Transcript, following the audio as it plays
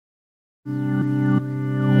Welcome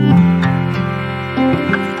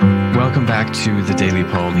back to the Daily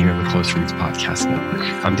Poem here on the Close Reads Podcast Network.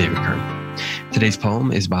 I'm David Kern. Today's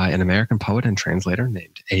poem is by an American poet and translator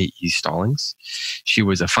named A.E. Stallings. She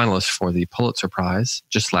was a finalist for the Pulitzer Prize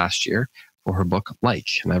just last year for her book, Like,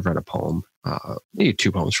 and I've read a poem, maybe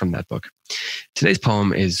 2 poems from that book. Today's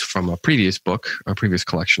poem is from a previous book, a previous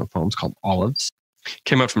collection of poems called Olives.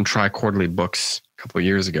 Came out from Tri-Quarterly Books a couple of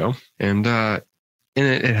years ago, and in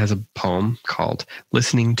it, it has a poem called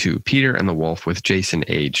Listening to Peter and the Wolf with Jason,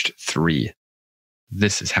 aged 3.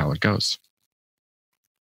 This is how it goes.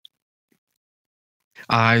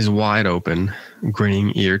 Eyes wide open,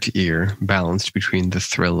 grinning ear to ear, balanced between the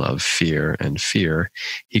thrill of fear and fear,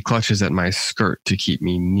 he clutches at my skirt to keep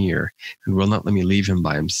me near and will not let me leave him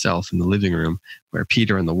by himself in the living room where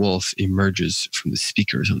Peter and the Wolf emerges from the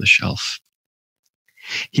speakers on the shelf.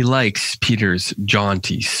 He likes Peter's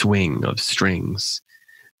jaunty swing of strings,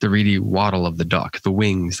 the reedy waddle of the duck, the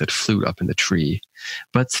wings that flute up in the tree.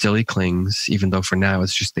 But still he clings, even though for now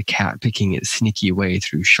it's just the cat picking its sneaky way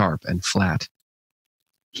through sharp and flat.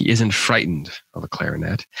 He isn't frightened of a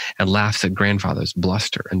clarinet and laughs at grandfather's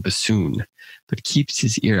bluster and bassoon, but keeps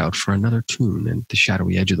his ear out for another tune and the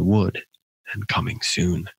shadowy edge of the wood, and coming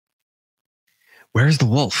soon. Where's the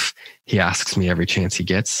wolf? He asks me every chance he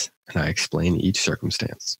gets, and I explain each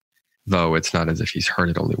circumstance, though it's not as if he's heard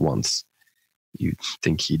it only once. You'd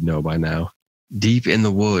think he'd know by now. Deep in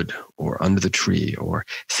the wood, or under the tree, or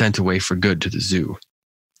sent away for good to the zoo,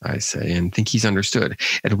 I say, and think he's understood.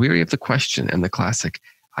 And weary of the question and the classic,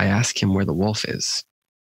 I ask him where the wolf is.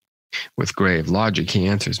 With grave logic, he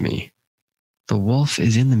answers me, the wolf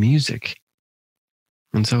is in the music.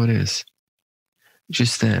 And so it is.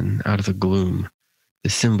 Just then, out of the gloom, the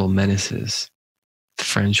cymbal menaces, the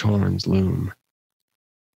French horns loom,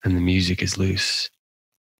 and the music is loose.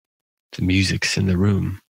 The music's in the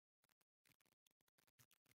room.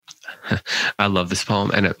 I love this poem,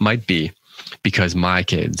 and it might be because my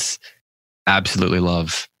kids absolutely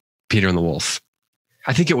love Peter and the Wolf.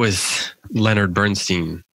 I think it was Leonard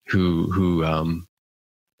Bernstein who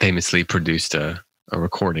famously produced a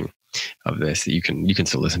recording of this that you can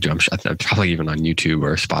still listen to. I'm sure, probably even on YouTube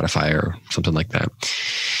or Spotify or something like that.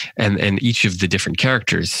 And each of the different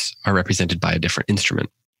characters are represented by a different instrument.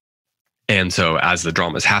 And so as the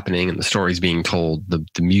drama is happening and the story is being told, the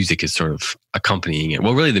music is sort of accompanying it.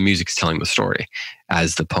 Well, really the music is telling the story,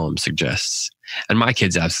 as the poem suggests. And my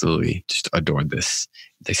kids absolutely just adored this.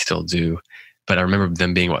 They still do. But I remember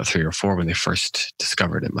them being about 3 or 4 when they first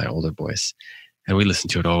discovered it, my older boys. And we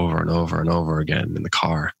listened to it over and over and over again in the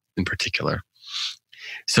car in particular.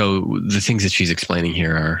 So the things that she's explaining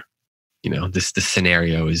here are, this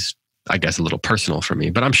scenario is, I guess, a little personal for me,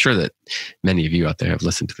 but I'm sure that many of you out there have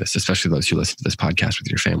listened to this, especially those who listen to this podcast with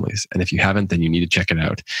your families. And if you haven't, then you need to check it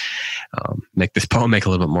out. Make this poem make a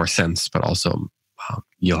little bit more sense, but also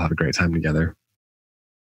you'll have a great time together.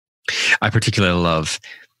 I particularly love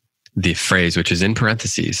the phrase, which is in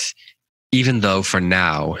parentheses, even though for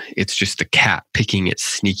now it's just the cat picking its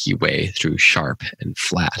sneaky way through sharp and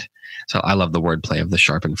flat. So I love the wordplay of the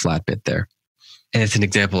sharp and flat bit there. And it's an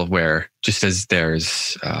example of where, just as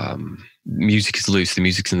there's music is loose, the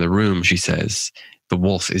music's in the room, she says, the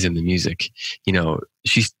wolf is in the music.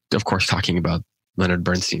 She's, of course, talking about Leonard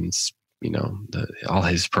Bernstein's, all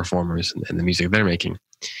his performers and the music they're making.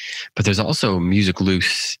 But there's also music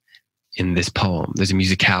loose in this poem. There's a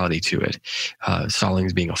musicality to it.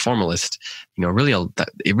 Stallings, being a formalist,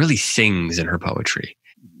 it really sings in her poetry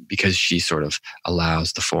because she sort of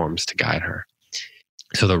allows the forms to guide her.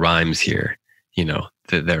 So the rhymes here,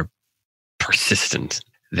 they're persistent.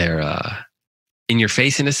 They're in your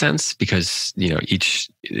face in a sense because, each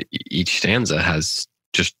stanza has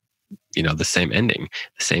just, the same ending,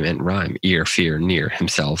 the same end rhyme: ear, fear, near,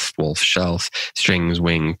 himself, wolf, shelf, strings,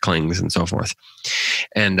 wing, clings, and so forth.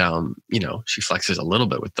 And, she flexes a little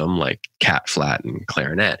bit with them, like cat, flat, and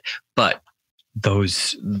clarinet. But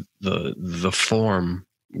the form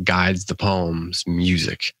guides the poem's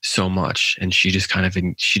music so much, and she just kind of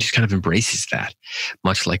embraces that,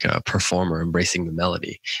 much like a performer embracing the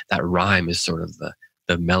melody. That rhyme is sort of the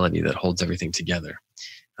melody that holds everything together.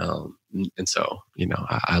 And so,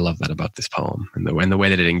 I love that about this poem and the way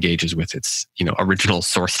that it engages with its, original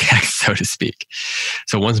source text, so to speak.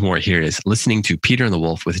 So once more, here is Listening to Peter and the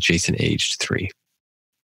Wolf with Jason, aged 3.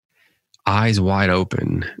 Eyes wide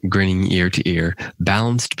open, grinning ear to ear,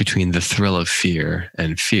 balanced between the thrill of fear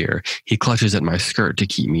and fear, he clutches at my skirt to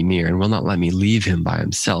keep me near and will not let me leave him by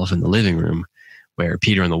himself in the living room where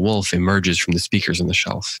Peter and the Wolf emerges from the speakers on the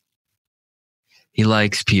shelf. He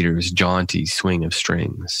likes Peter's jaunty swing of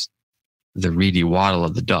strings, the reedy waddle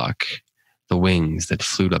of the duck, the wings that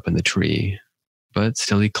flew up in the tree. But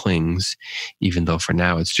still he clings, even though for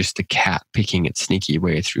now it's just the cat picking its sneaky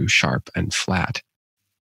way through sharp and flat.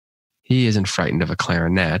 He isn't frightened of a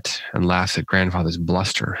clarinet and laughs at grandfather's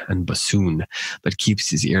bluster and bassoon, but keeps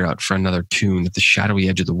his ear out for another tune at the shadowy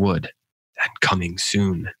edge of the wood, and coming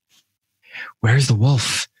soon. Where's the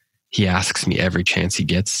wolf? He asks me every chance he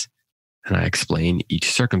gets, and I explain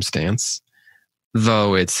each circumstance,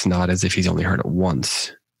 though it's not as if he's only heard it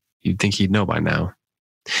once. You'd think he'd know by now.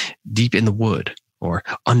 Deep in the wood, or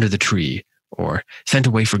under the tree, or sent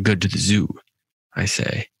away for good to the zoo, I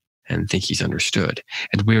say, and think he's understood,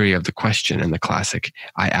 and weary of the question and the classic,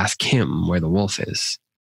 I ask him where the wolf is.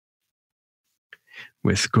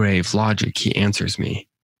 With grave logic, he answers me,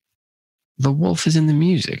 the wolf is in the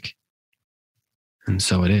music. And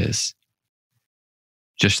so it is.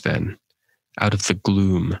 Just then, out of the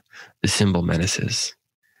gloom, the cymbal menaces,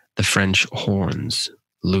 the French horns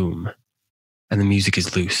loom, and the music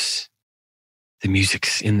is loose. The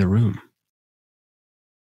music's in the room.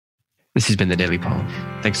 This has been the Daily Poem.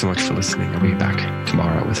 Thanks so much for listening. I'll be back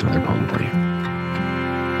tomorrow with another poem for you.